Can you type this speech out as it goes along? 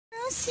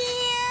Lucy!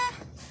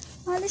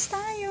 Alis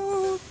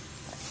tayo.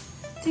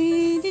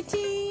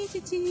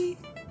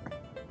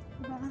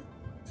 Diba?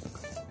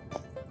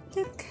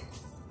 Look.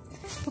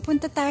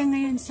 Pupunta tayo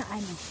ngayon sa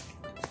ano?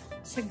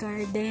 Sa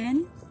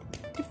garden.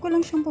 Trip ko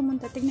lang siyang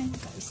pumunta. Tignan niyo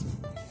guys.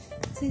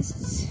 This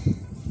is...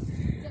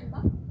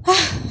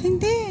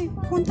 hindi.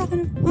 Pupunta ka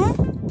na. Ha?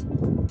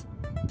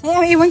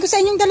 Ay, iwan ko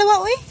sa inyong dalawa,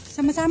 oy.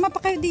 Sama-sama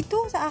pa kayo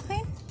dito sa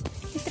akin.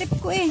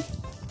 I-trip ko eh.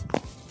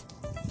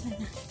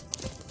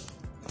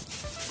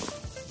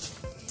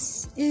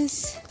 This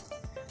is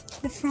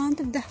the front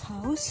of the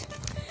house.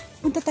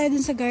 Punta tayo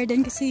dun sa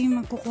garden kasi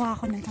magkukuha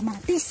ako ng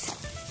kamatis.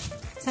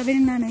 Sabi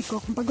ng nanay ko,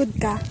 kung pagod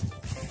ka,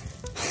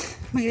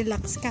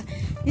 mag-relax ka.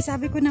 Eh,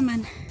 sabi ko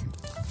naman,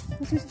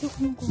 gusto ko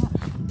magkuha.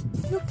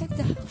 Look at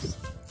the house,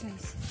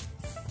 guys.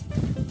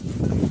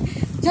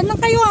 Diyan lang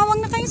kayo,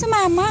 awang na kayo sa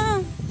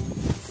mama.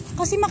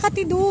 Kasi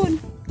Makati dun.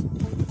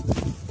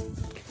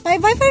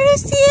 Bye-bye for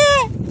Lucy!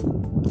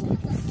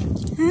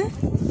 Ha?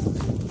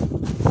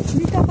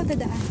 Dito ako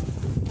dadaan.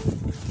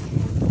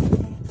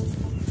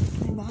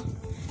 Diba?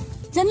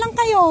 Diyan lang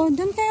kayo.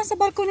 Doon kayo sa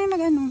balcony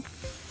mag-ano.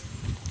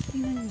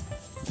 Tingnan niyo.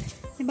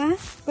 Diba?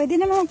 Pwede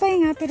naman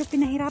magpahinga pero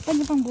pinahirapan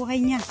niyo pang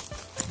buhay niya.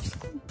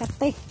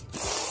 Kate.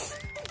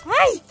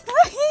 Ay!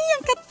 Ay!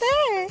 Ang kate!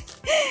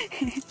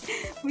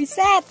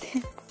 Reset!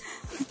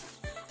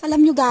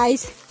 Alam nyo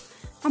guys,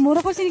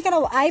 amura ko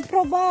sinikaraw ay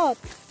probot.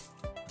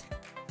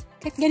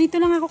 Kahit ganito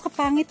lang ako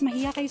kapangit,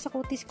 mahiya kayo sa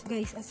kutis ko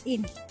guys, as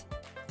in.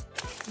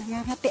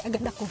 Nangangati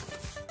agad ako.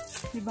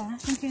 Diba?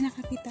 Saan kayo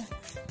nakakita?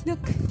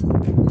 Look.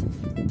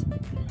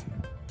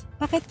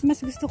 Bakit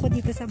mas gusto ko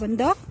dito sa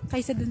bundok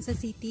kaysa dun sa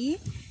city?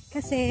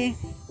 Kasi,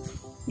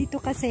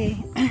 dito kasi,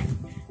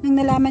 nung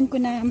nalaman ko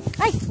na,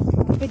 ay,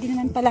 pwede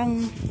naman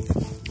palang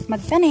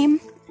magtanim.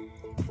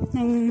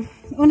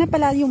 Una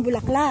pala yung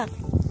bulaklak.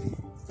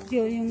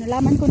 Yung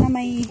nalaman ko na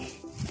may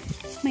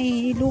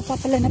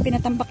lupa pala na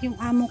pinatambak yung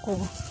amo ko.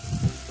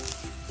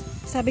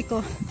 Sabi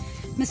ko,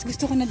 mas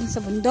gusto ko na dun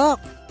sa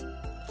bundok.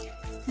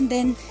 And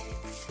then,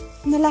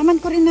 nalaman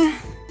ko rin na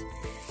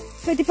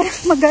pwede pa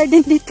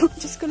mag-garden dito.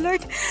 Diyos ko Lord.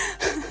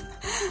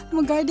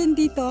 Mag-garden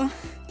dito.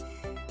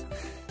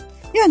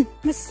 Yun,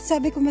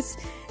 sabi ko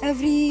mas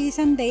every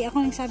Sunday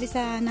ako nagsabi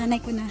sa nanay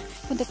ko na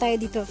punta tayo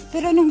dito.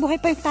 Pero nung buhay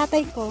pa yung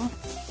tatay ko,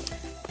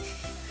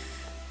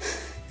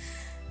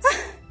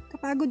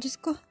 kapagod, Diyos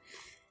ko.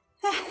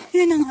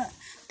 Yun na nga.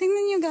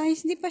 Tingnan nyo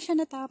guys, hindi pa siya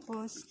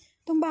natapos.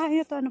 Itong bahay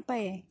na to, ano pa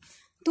eh.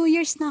 2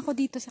 years na ako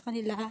dito sa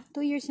kanila.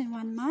 2 years and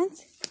 1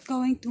 month.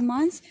 Going 2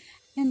 months.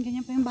 Yan,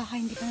 ganyan pa yung bahay.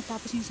 Hindi pa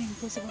natapos yung swimming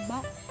pool sa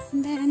baba. And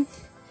then,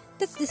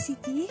 that's the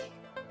city.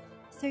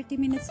 30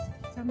 minutes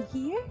from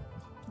here.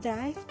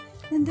 Drive.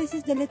 And this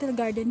is the little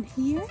garden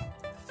here.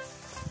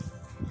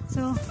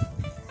 So,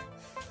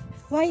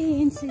 why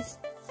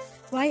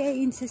I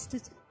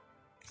insisted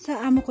sa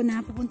amo ko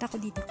na pupunta ko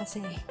dito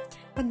kasi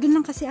pag doon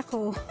lang kasi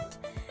ako,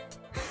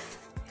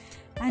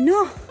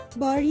 ano,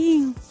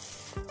 boring.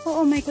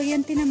 Oo, may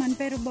kuryente naman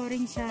pero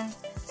boring siya.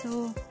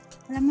 So,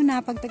 alam mo na,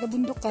 pag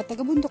taga-bundok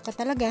ka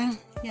talaga.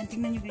 Yan,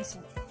 tingnan nyo guys.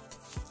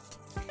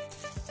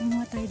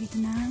 Kumuha tayo dito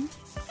ng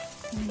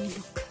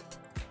tomato.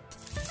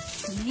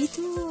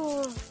 Tomato.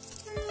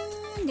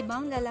 Di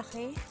ba? Ang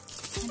lalaki.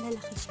 Ang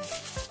lalaki siya.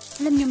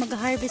 Alam nyo,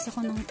 mag-harvest ako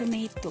ng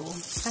tomato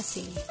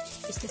kasi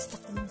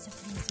istastak ko naman sa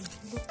freezer.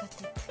 Look at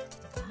it.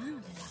 Diba?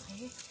 Ang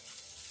lalaki.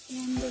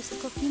 And there's a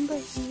cucumber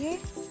here.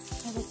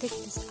 I will take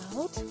this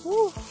out.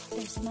 Ooh,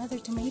 there's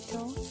another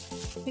tomato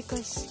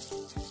because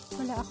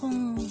wala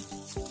akong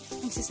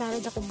nagsasalad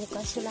ako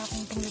bukas. Wala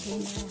akong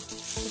panglagay na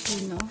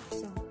pepino.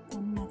 So,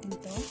 kunin natin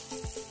to.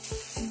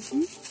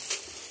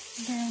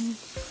 Then,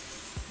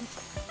 look.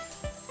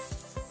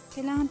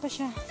 Kailangan pa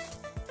siya.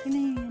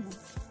 Tingnan nyo yun.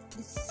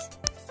 This,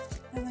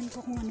 ewan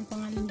ko kung anong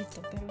pangalan dito,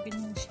 pero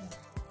ganyan siya.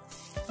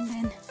 And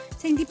then,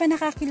 sa hindi pa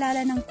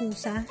nakakilala ng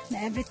kusa, na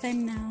every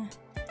time na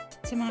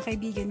sa mga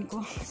kaibigan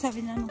ko,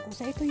 sabi na ng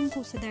kusa, ito yung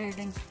kusa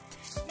darling.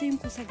 Ito yung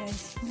kusa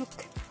guys. Look.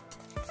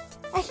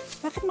 Ay,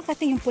 bakit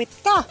makati yung puwet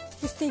ka?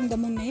 Gusto yung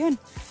damon na yun.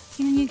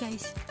 Tingnan nyo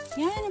guys.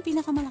 Yan ang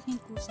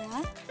pinakamalaking kusa.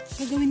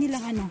 Gagawin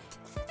nilang ano,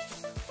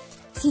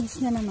 seeds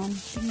na naman.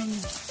 Tingnan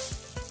nyo.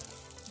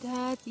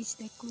 That is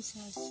the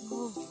kusa.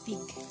 So big.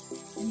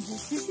 And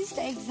this is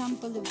the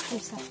example of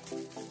kusa.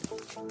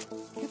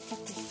 Look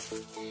at it.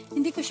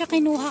 Hindi ko siya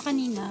kinuha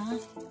kanina.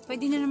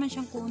 Pwede na naman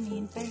siyang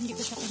kunin. Pero hindi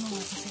ko siya kinuha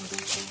kasi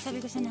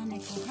sabi ko sa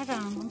nanay ko,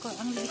 haram,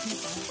 ang liit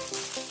nito.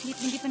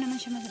 Hindi pa naman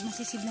siya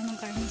masisibla ng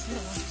karne sa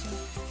loob. So,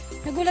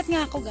 nagulat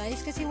nga ako guys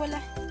kasi wala.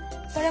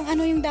 Parang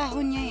ano yung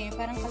dahon niya eh.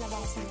 Parang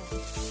kalabasa na.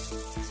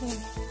 So,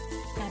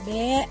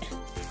 sabi.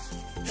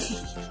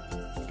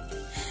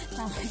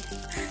 Tama.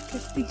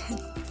 Tapos tingnan.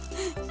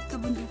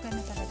 Kabundukan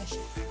na talaga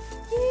siya.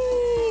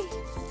 Yay!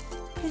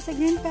 There's a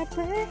green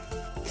pepper.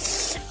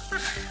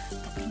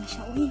 Kapit na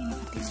siya. Uy,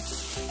 makatin.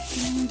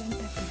 Tingnan yung green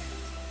pepper.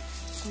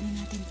 Kunin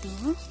natin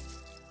to.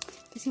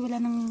 Kasi wala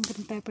nang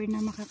green pepper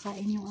na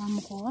makakain yung amo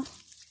ko.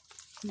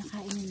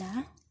 Nakain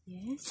nila.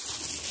 Yes.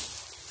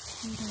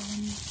 And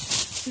then,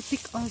 we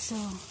pick also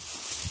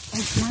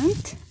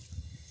eggplant.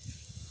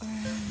 Or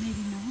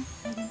maybe no?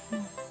 I don't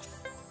know.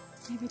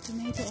 Maybe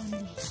tomato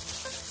only.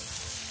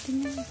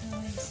 Tingnan nyo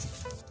guys.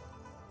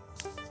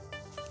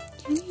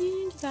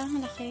 Yun, diba?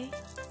 Ang laki.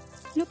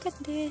 Look at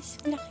this.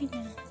 Ang laki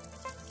niya.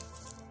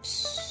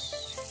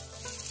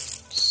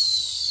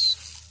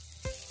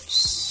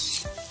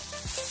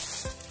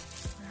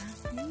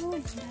 Ayun,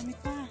 ang dami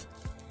pa.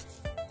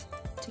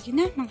 Sige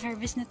na,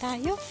 mag-harvest na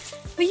tayo.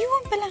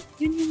 Ayun pala.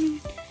 Yun.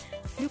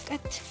 Look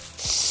at.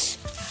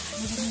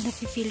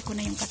 Nafe-feel ko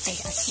na yung katay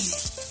as in.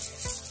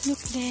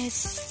 Look this.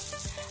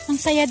 Ang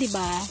saya,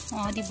 diba?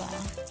 O, diba?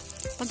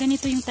 Pag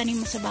ganito yung tanim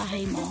mo sa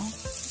bahay mo.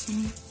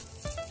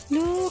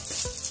 Look.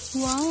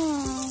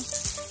 Wow.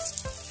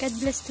 God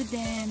bless to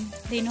them.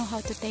 They know how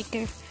to take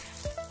care.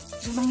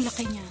 Sobrang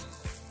laki niya.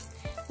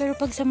 Pero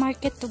pag sa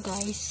market to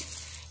guys,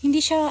 hindi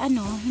siya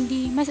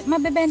hindi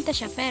mabebenta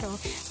siya pero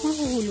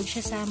mahuhulog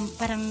siya sa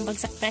parang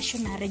bagsak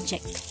presyo na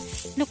reject.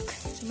 Look,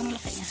 sobrang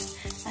laki niya.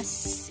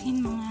 As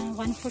in mga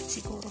 1/4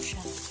 siguro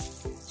siya.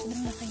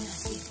 Sobrang laki niya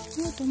as in.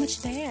 Oh, too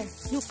much there.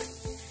 Look.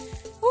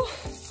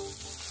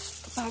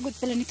 Kapagod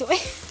pala nito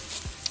eh.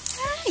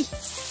 Ay!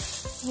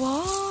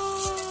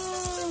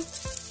 Wow!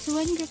 So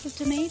one group of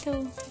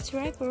tomato. It's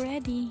ripe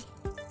already.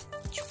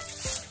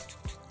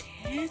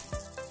 Tara!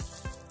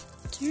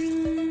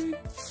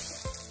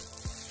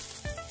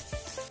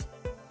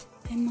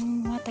 Ay,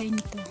 manguha tayo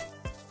nito.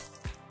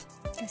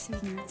 Kasi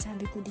nga,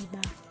 sabi ko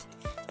diba,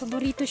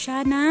 paborito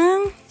siya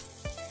ng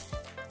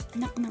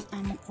anak ng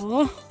amo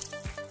ko.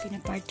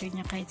 Pinapartner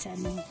niya kahit sa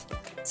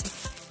sa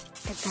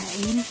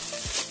pagkain.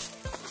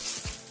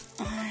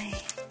 Ay,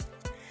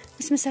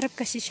 mas masarap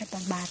kasi siya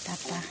pag bata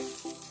pa.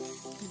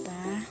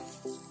 Diba?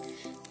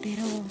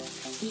 Pero,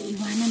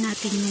 iiwanan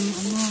natin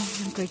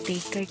yung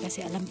caretaker kasi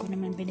alam ko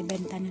naman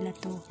binibenta nila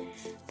to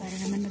para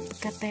naman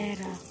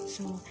magpagkapera.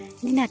 So,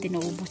 hindi natin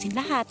nauubusin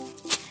lahat.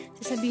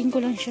 Sasabihin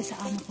ko lang siya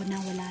sa amo ko na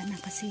wala na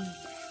kasi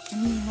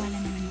naniniwala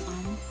naman yung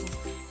amo ko.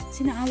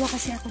 Kasi naawa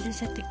kasi ako dun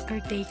sa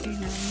caretaker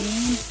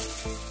namin.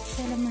 Kasi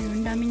alam mo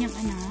yun, dami niyang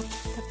anak.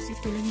 Tapos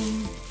ito lang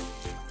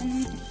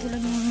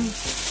yung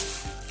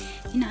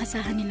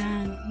inaasahan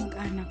nila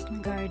mag-anak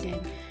ng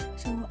garden.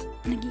 So,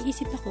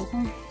 nag-iisip ako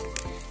kung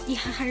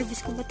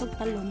i-harvest ko ba itong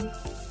talong.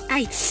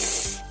 Ay!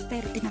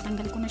 Pero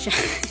tinatanggal ko na siya.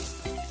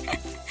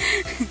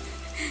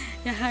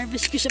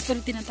 I-harvest ko siya pero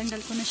tinatanggal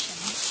ko na siya.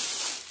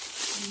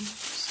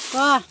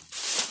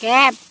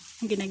 Kep!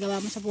 Ang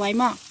ginagawa mo sa buhay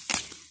mo.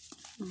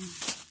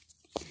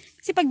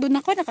 Kasi pag doon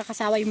ako,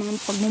 nakakasawa yung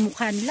mga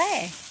pagmumukha nila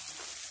eh.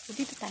 So,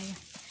 dito tayo.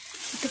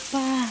 Ito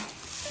pa.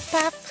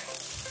 Pak!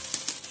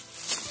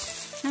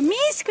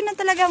 Na-miss ko na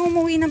talaga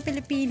umuwi ng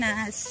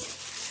Pilipinas.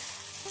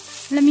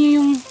 Alam niyo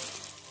yung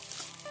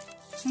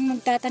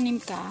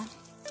magtatanim ka,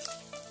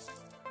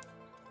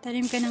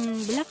 tanim ka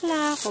ng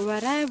bulaklak o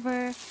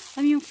whatever,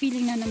 alam yung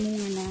feeling na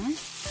namunga na,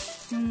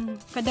 yung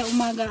kada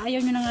umaga, ayaw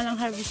nyo na nga lang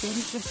harvestin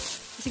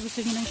kasi gusto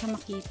nyo lang siya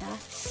makita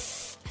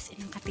kasi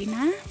ng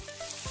katina.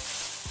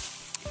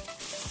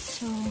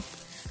 So,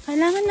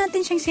 kailangan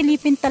natin siyang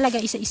silipin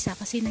talaga isa-isa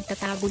kasi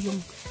nagtatago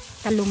yung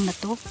talong na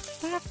to.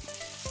 Pak!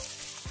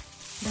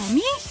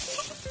 Dami!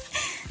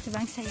 Diba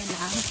ang saya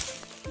lang?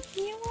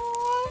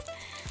 Yun!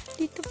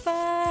 Dito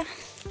pa!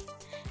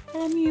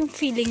 Alam mo yung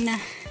feeling na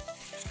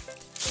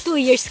 2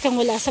 years kang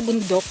wala sa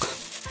bundok.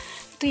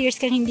 2 years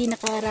kang hindi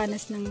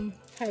nakaranas ng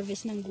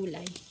harvest ng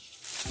gulay.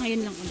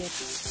 Ngayon lang ulit.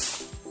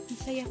 Ang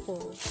saya ko.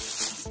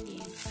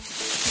 Kasi,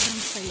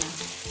 sobrang saya.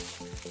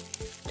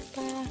 Ito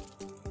pa.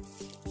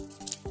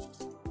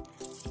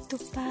 Ito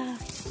pa.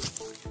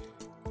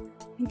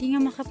 Hindi nga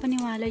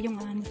makapaniwala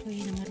yung amo ko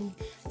na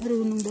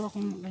marunong daw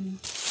akong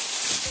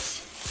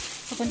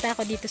papunta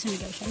ako dito sa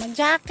negosyo.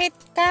 Mag-jacket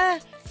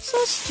ka!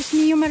 Sus! Diyos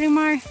niyo,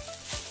 Marimar.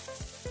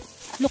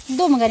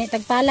 Lukdo,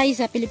 maganitag palay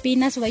sa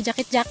Pilipinas, way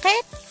jacket.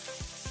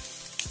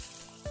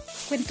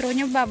 Kwentro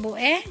nyo, babo,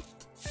 eh.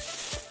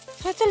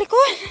 Sa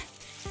likod.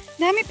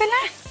 Dami pala.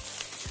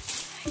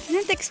 I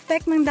didn't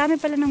expect ng dami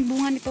pala ng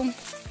bunga nitong.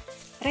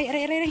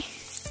 Aray.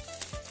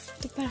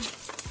 Ito pa.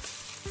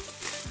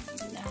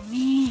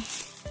 Dami.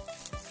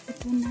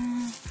 Ito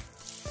na.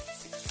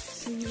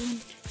 So, yun.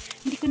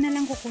 Hindi ko na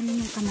lang kukunin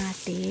yung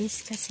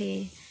kamatis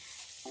kasi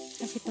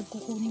pag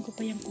kukunin ko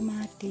pa yung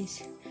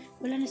kamatis,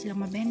 wala na silang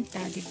mabenta,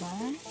 di ba?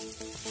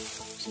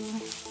 So,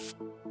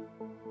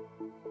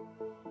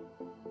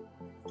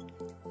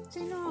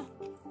 sino?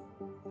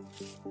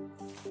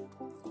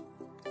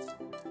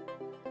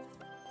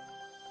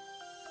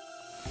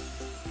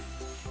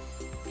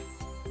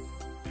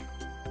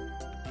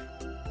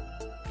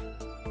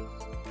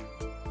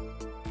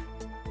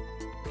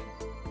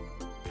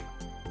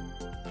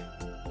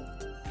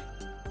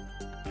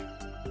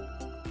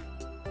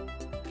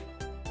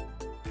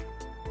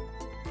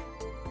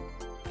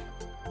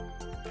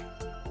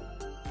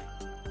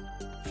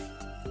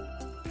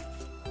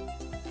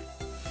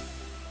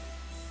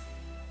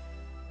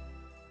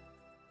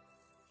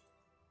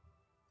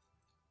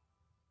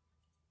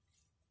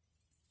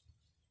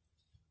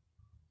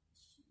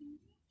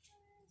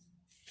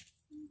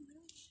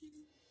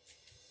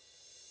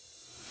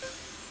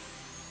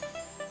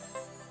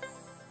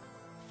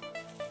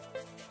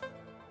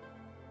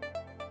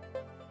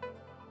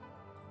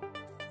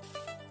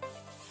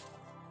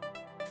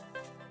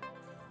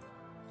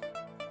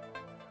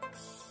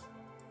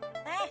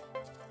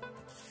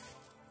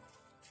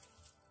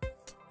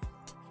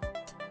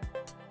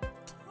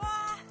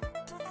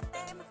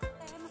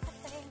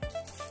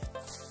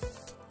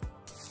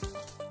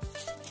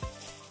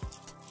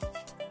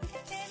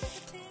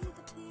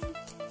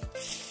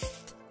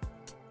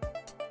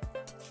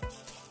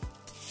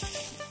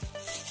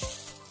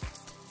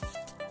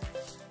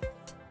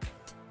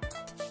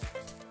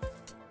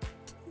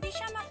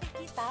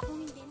 kita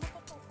kung hindi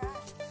natutukan.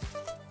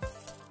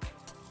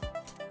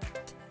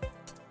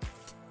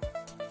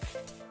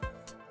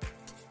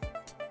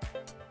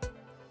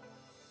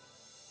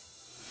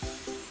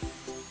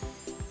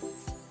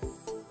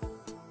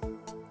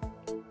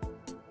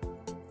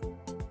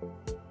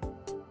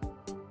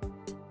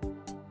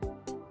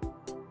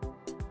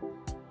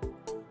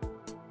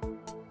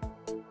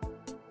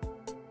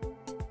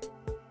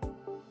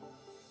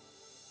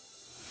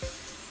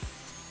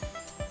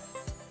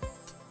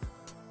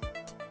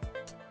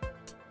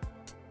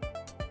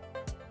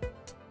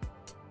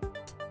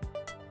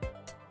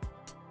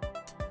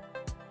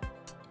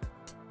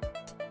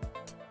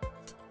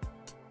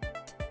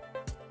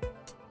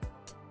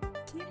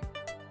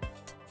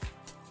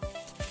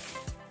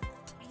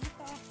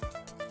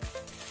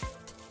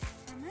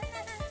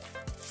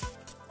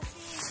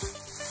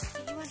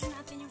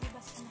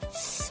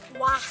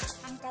 Wah,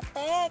 ang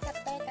kate.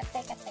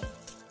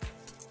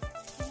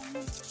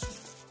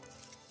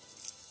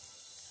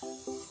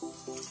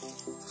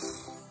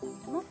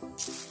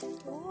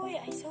 Uy,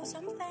 I saw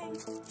something.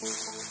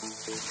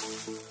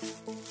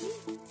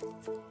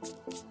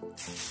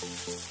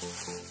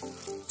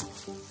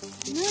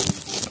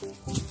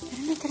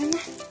 Tara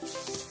na.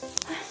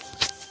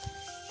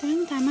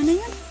 Tama na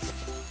yun.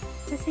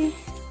 Kasi,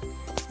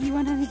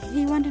 iwan na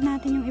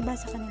natin yung iba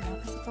sa kanila.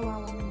 Kasi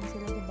kawawa naman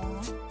sila, diba?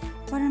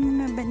 Para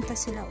mabenta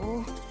sila,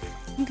 oh.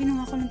 Yung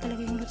kinuha ko lang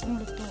talaga yung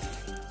lutong-luto.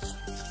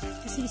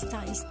 Kasi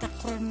stock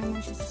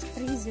naman siya sa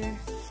freezer.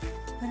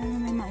 Para na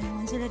may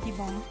maiwan sila,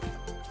 diba?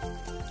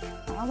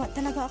 Maawa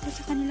talaga ako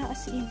sa kanila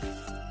as in.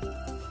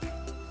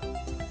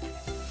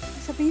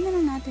 Sabihin na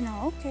lang natin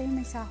na okay,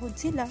 may sahod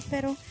sila.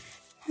 Pero,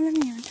 alam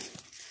niyo yun.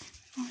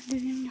 Oh,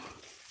 doon yun.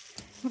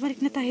 Babalik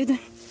na tayo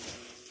doon.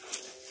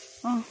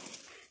 Oh,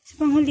 sa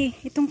panghuli,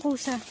 itong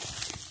kusa.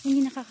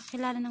 Hindi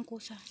nakakakilala ng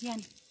kusa. Yan.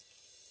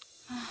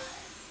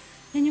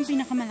 Yan yung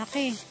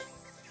pinakamalaki.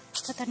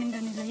 Katanim daw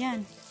nila yan.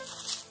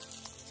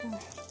 So,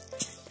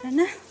 tara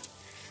na.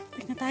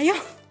 Balik na tayo.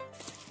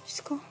 Diyos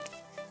ko.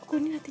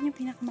 Kukunin natin yung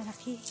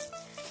pinakamalaki.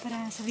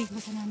 Para sabihin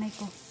ko sa nanay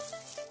ko.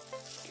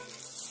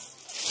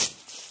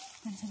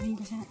 Para sabihin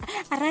ko sa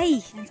nanay. Aray!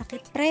 Ang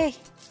sakit, pre!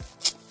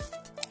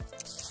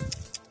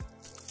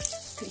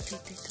 Ito.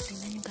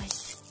 Tingnan nyo,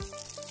 guys.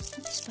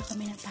 Tapos baka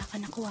may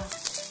napakan ako, ah.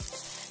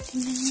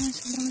 Tingnan nyo.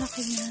 Sobrang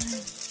laki yan.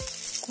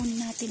 Kunin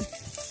natin.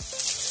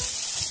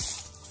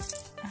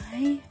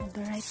 Ay,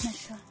 overripe na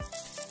siya.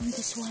 And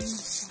this one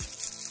also.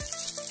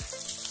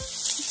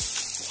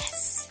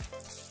 Yes!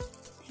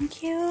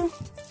 Thank you!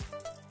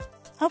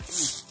 Oops!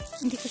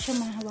 Hindi ko siya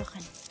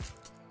mahawakan.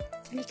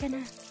 Halika na.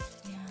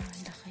 Yan,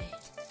 laki.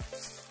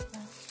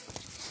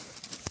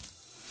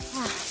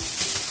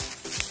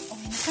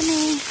 Okay na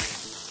kami.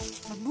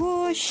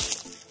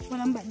 Babush!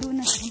 Walang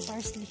badunas ng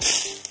parsley.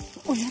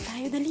 Uy na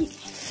tayo, dali.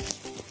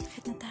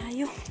 Bakit na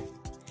tayo?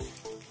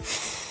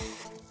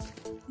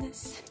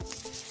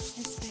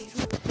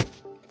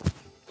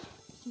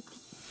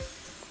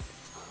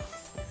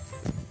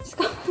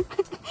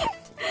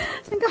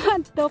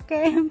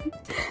 Okay.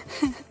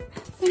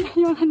 Tingnan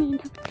yung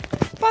kanina.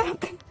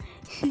 Pak!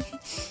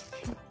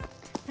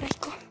 Aray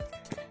ko.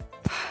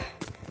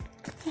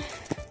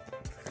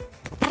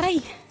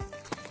 Aray!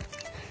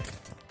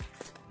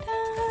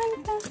 Tan.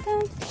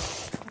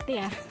 Pati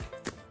ah.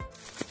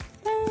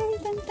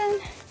 Tan.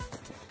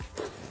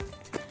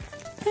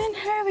 And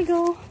here we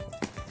go.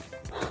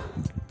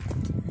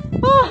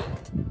 Oh!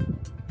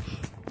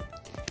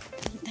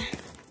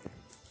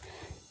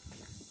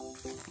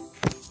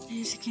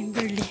 Ayan si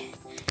Kimberly.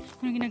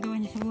 Ano ginagawa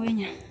niya sa buhay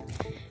niya?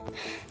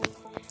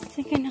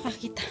 Saan kayo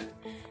nakakita?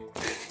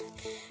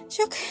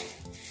 Shook!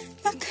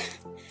 Back!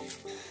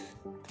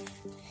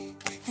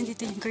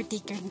 Nandito yung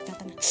caretaker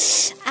nagtatanong.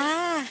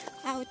 Ah!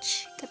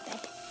 Ouch! Katay!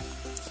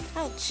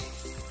 Ouch!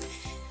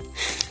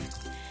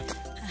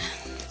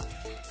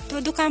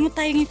 Tuduka mo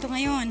tayo nito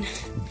ngayon.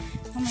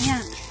 Mamaya.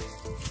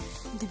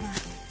 Diba?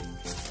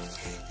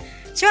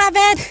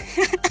 Shuabed!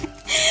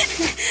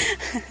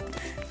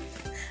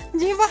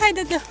 Di ba kayo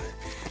dito?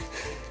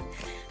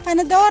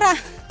 Panadora.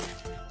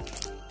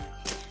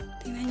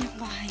 Tingnan niyo yung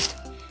bahay.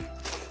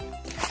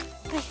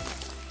 Ay.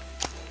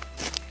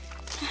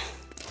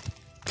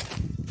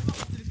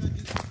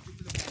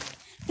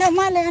 لا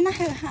مالي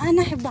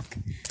انا احبك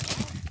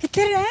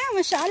كتير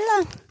ما شاء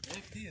الله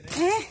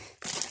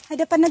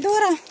هذا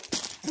بندوره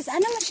بس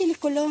انا ماشي لي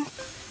كله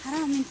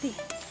حرام انتي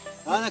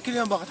انا كل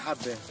يوم باخذ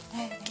حبه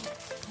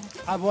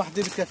حبه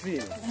واحده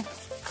بتكفيني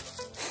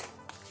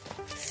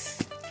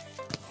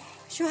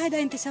شو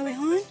هذا انت تسوي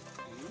هون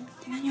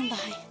tingnan yung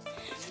bahay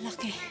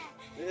laki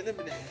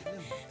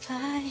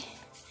hi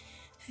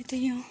ito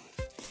yung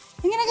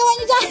ginagawa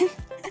niyo dyan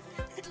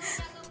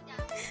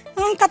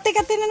ang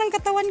kati-kati na ng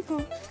katawan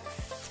ko.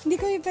 Hindi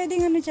ko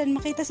pwedeng ano dyan,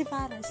 makita si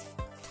Paris.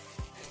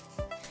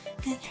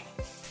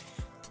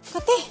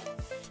 Kati!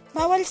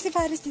 Bawal si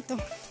Paris dito.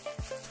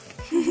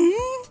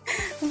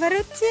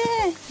 Barutse!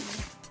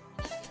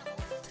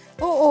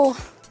 Oo.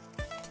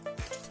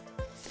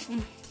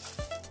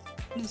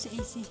 Doon sa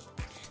AC.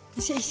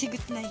 Doon sa AC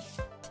Gulay.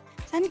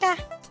 Saan ka?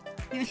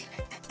 Yun.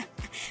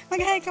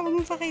 Mag-hi ka, huwag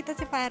mong pakita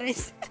si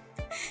Pares.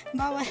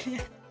 Bawal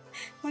yan.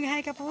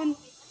 Mag-hi ka po.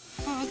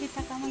 Oo,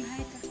 kita ka,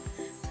 mag-hi ka.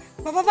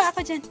 Bababa ako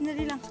dyan,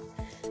 sandali lang.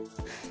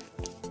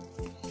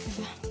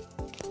 Diba?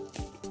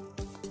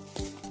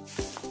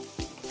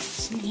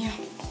 Sumiyaw.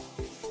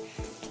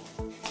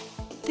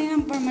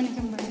 Tingnan permanent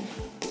ang bayan.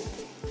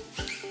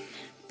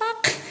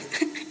 Pak!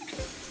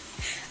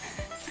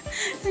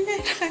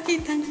 Hanggang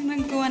nakakita nang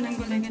naggawa ng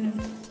gulay ganun.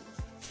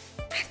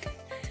 Pak!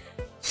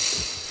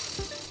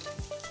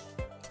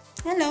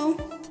 Hello!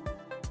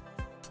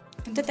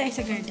 Punta tayo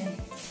sa garden.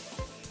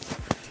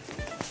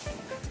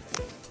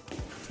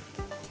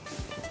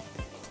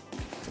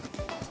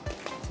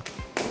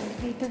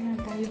 Dito na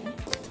tayo.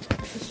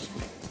 Ito siya.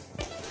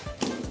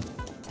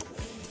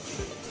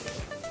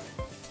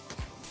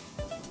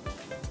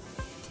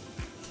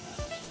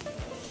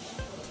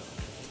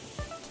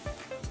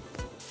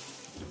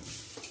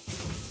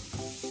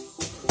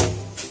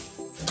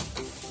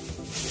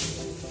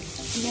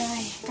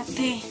 Yay,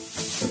 kape.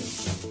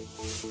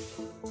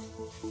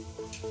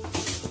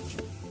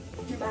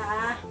 Diba?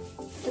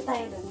 Ito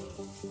tayo doon.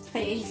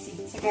 Kay AC,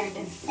 sa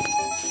garden.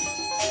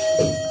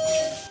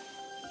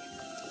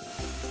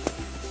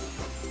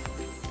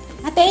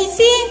 Ate AC,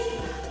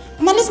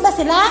 umalis ba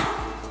sila?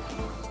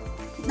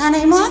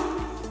 Nanay mo?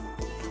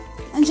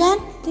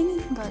 Andyan?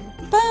 Tingin ko.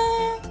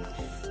 Bang!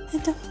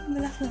 Ito,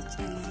 balaklak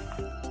siya.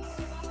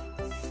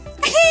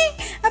 Ay!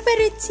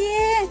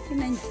 Aperitie!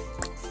 Tingnan niyo.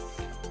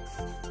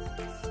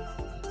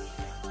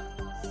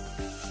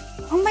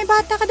 Oh, may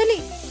bata ka, dali.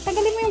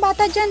 Tagalin mo yung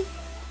bata dyan.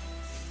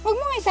 Huwag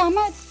mo nga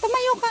isama.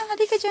 Tumayo ka,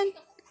 hali ka dyan.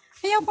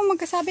 Ayaw kung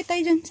magkasabi tayo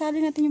dyan. Sali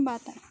natin yung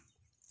bata.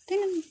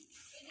 Tingnan mo.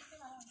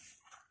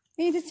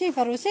 Edit si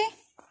Faruse.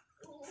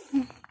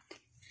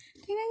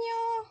 Tingnan nyo.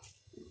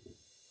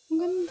 Ang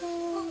ganda.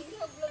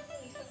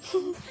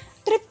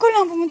 Trip ko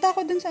lang. Pumunta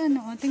ako dun sa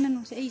ano. O, tingnan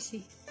mo, sa AC.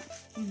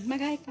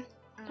 Mag-hi ka.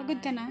 Pagod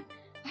ka na?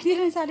 Hindi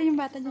lang sali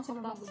yung bata dyan sa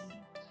baba.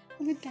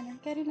 Pagod ka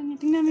na. Carry lang yun.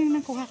 Tingnan mo yung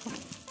nakuha ko.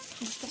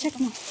 Check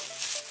mo.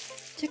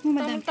 Check mo,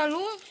 madam.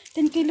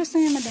 10 kilos na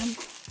yan, madam.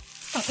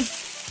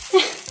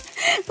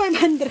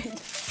 500.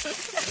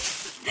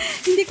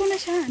 Hindi ko na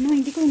siya,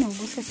 hindi ko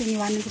inubos kasi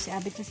niwanan ko si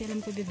Abit kasi alam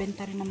ko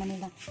bibenta rin naman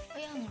nila.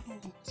 Ayan.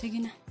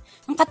 Sige na.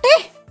 Ang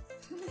kate!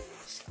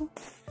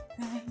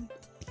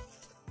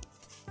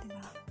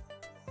 Diba?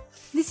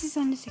 This is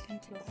on the second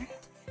floor.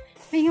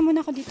 Pahinga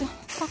muna ako dito.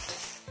 Pak!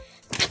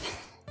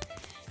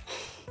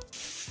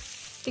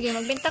 Sige,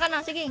 magbenta ka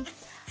na. Sige.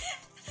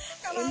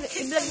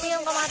 I-vlog mo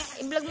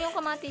yung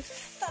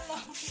kamatis. Tama.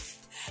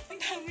 Ang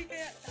dami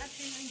kaya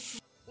atin.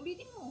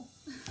 Ulitin mo.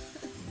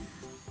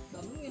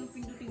 Dami mo yung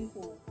pindutin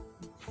ko.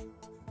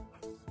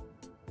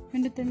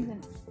 Pindutin mo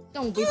lang.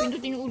 Ito,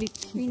 pindutin yung ulit.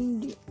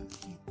 Hindi.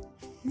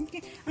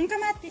 Okay. Ang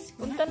kamatis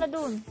ko. Punta na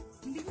doon.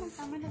 Hindi mo,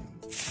 tama na.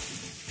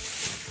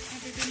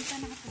 Nabibinta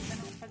na kapunta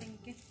na ang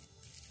palengke.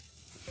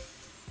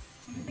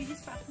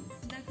 Magbibigis pa ako.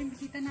 Dahil yung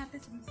bisita natin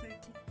sa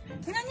Maswerte.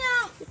 Tingnan niyo!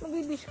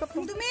 Magbibis ka pa.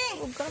 Ang dumi!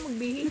 Huwag ka na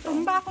magbihis.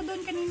 Natumba ako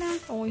doon kanina.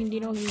 Oo, hindi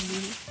na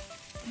magbihis.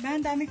 Diba,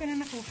 ang dami ko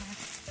na nakuha.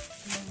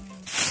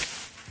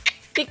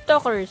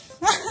 TikTokers.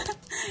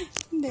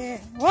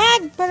 Hindi.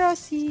 Wag! Pero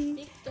si...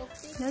 TikTok.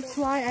 That's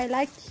why I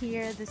like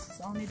here. This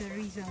is only the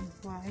reason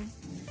why.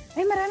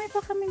 Ay, marami pa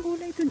kaming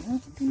gulay dun. Oh,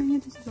 tingnan niyo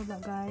dun sa baba,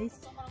 guys.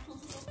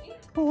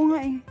 Oo nga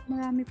eh.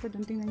 Marami pa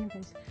dun. Tingnan niyo,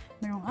 guys.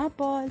 Mayroong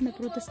apple. May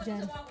prutas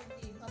dyan.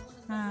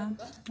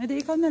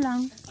 Edi ikaw na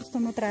lang. Gusto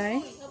mo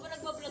try?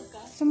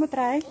 Gusto mo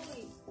try?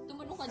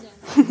 Tumanong ka dyan.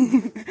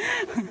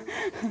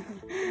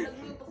 Vlog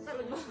mo yung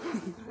pagtalon mo.